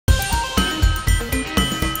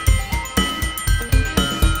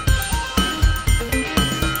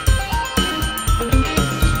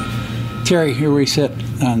Terry, here we sit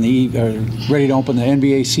on the eve, ready to open the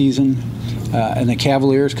NBA season, and the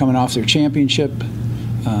Cavaliers coming off their championship,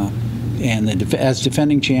 and as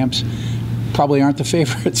defending champs, probably aren't the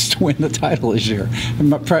favorites to win the title this year. In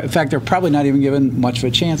fact, they're probably not even given much of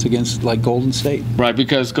a chance against like Golden State. Right,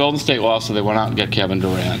 because Golden State lost, so they went out and got Kevin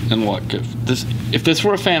Durant. And look, if this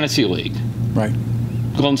were a fantasy league, right,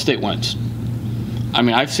 Golden State wins. I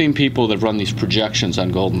mean, I've seen people that run these projections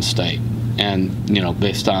on Golden State, and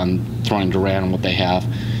based on throwing Durant and what they have,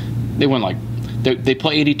 they win like. They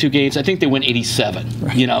play 82 games. I think they win 87.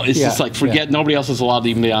 Right. It's just like forget nobody else is allowed to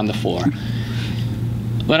even be on the floor.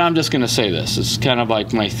 But I'm just going to say this. It's kind of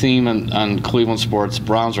like my theme on Cleveland sports.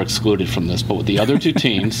 Browns are excluded from this. But with the other two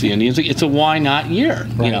teams, the Indians, it's a why not year.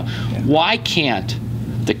 Right. Why can't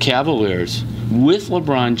the Cavaliers, with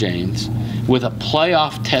LeBron-James, with a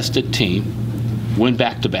playoff-tested team, win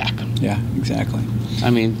back-to-back? Yeah, exactly. I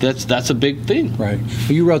mean, that's a big thing. Right.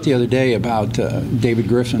 Well, you wrote the other day about David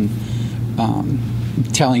Griffin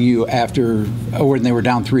telling you when they were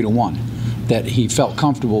down 3-1 that he felt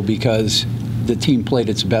comfortable because the team played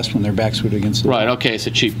its best when their backs were against the wall. Right, okay, it's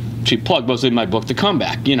a cheap plug. Was in my book, The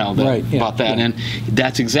Comeback, about that. And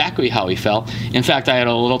that's exactly how he felt. In fact, I had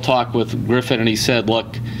a little talk with Griffin, and he said,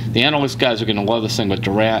 look, the analyst guys are going to love this thing with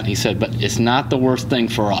Durant. He said, but it's not the worst thing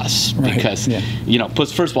for us because,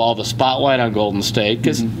 puts, first of all, the spotlight on Golden State,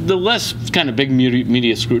 because the less kind of big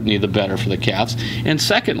media scrutiny, the better for the Cavs. And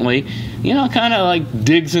secondly, kind of like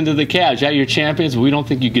digs into the Cavs. Yeah, you're champions, but we don't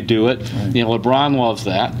think you could do it. Right. LeBron loves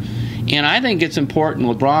that. And I think it's important.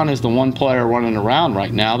 LeBron is the one player running around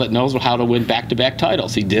right now that knows how to win back-to-back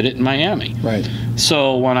titles. He did it in Miami. Right.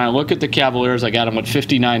 So when I look at the Cavaliers, I got them with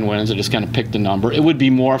 59 wins. I just kind of picked a number. It would be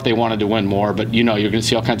more if they wanted to win more, but you're going to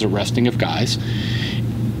see all kinds of resting of guys.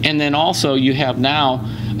 And then also you have now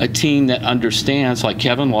a team that understands, like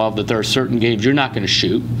Kevin Love, that there are certain games you're not going to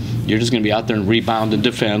shoot. You're just going to be out there and rebound and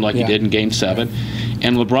defend like you did in Game 7. Right.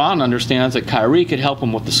 And LeBron understands that Kyrie could help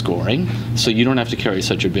him with the scoring, so you don't have to carry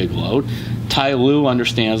such a big load. Ty Lue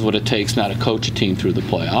understands what it takes now to coach a team through the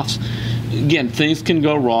playoffs. Again, things can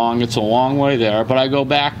go wrong. It's a long way there. But I go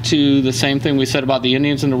back to the same thing we said about the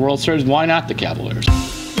Indians in the World Series. Why not the Cavaliers?